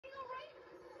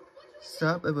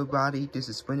Sup everybody, this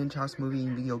is Brendan Charles Movie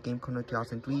and Video Game Corner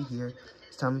 2003 here.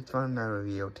 It's time for another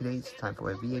video. Today it's time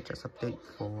for a VHS update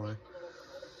for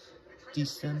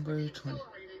December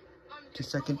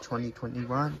 22nd,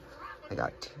 2021. I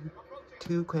got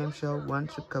two clamshell, one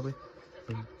chip cover,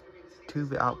 and two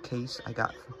without case I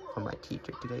got from my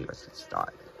teacher today. Let's get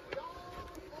started.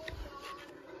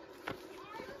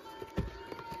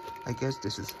 I guess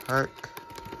this is Herc.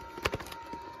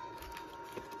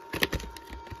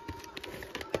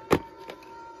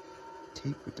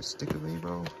 Tape with the sticker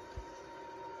label.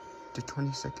 The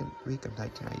 22nd week of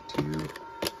 1992.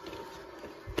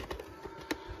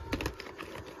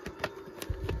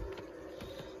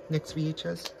 Next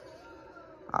VHS,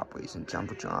 Operation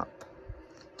Jumbo Jump,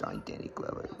 starring Danny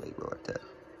Glover, label at the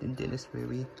Dennis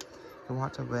movie. The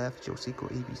Water Ref, Joe Sequel,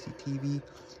 ABC TV,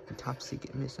 and Top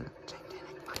Secret Mission of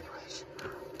Gigantic Violation.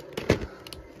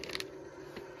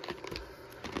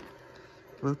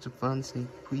 Loads of fun sneak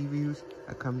previews,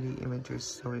 accompanying images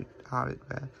sorted out at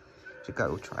the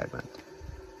Chicago Tribune.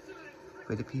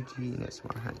 With the PG and it's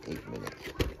 108 minutes.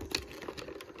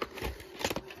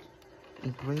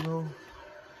 In Pueblo,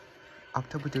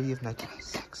 October 30th,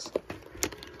 1996.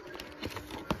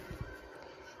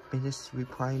 Business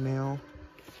reply mail.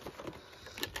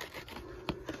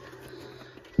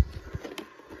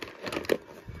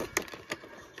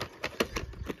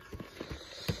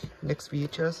 Next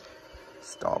VHS,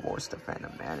 Star Wars The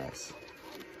Phantom Menace.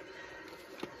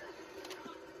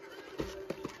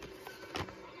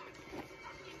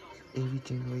 Every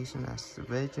generation has the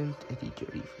legend, Eddie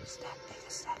Jody from Step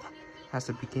 87 has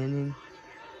a beginning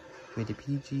with the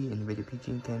PG and with the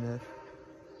PG in Canada.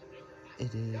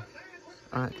 It is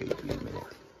 33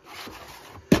 minutes.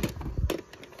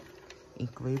 In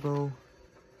Grabo,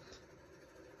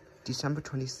 December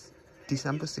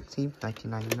 16th,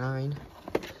 1999.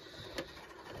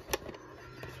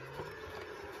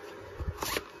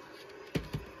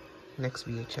 Next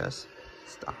VHS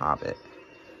is The Hobbit.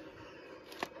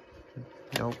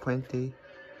 No Puente.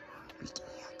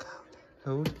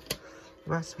 Code.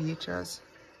 Last VHS,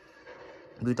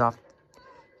 Rudolph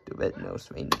the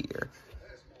Red-Nosed Reindeer.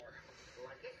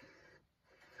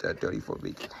 The 34th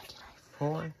week,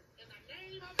 1994.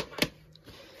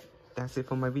 That's it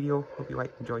for my video. Hope you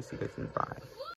like, enjoy, see you guys soon. Bye.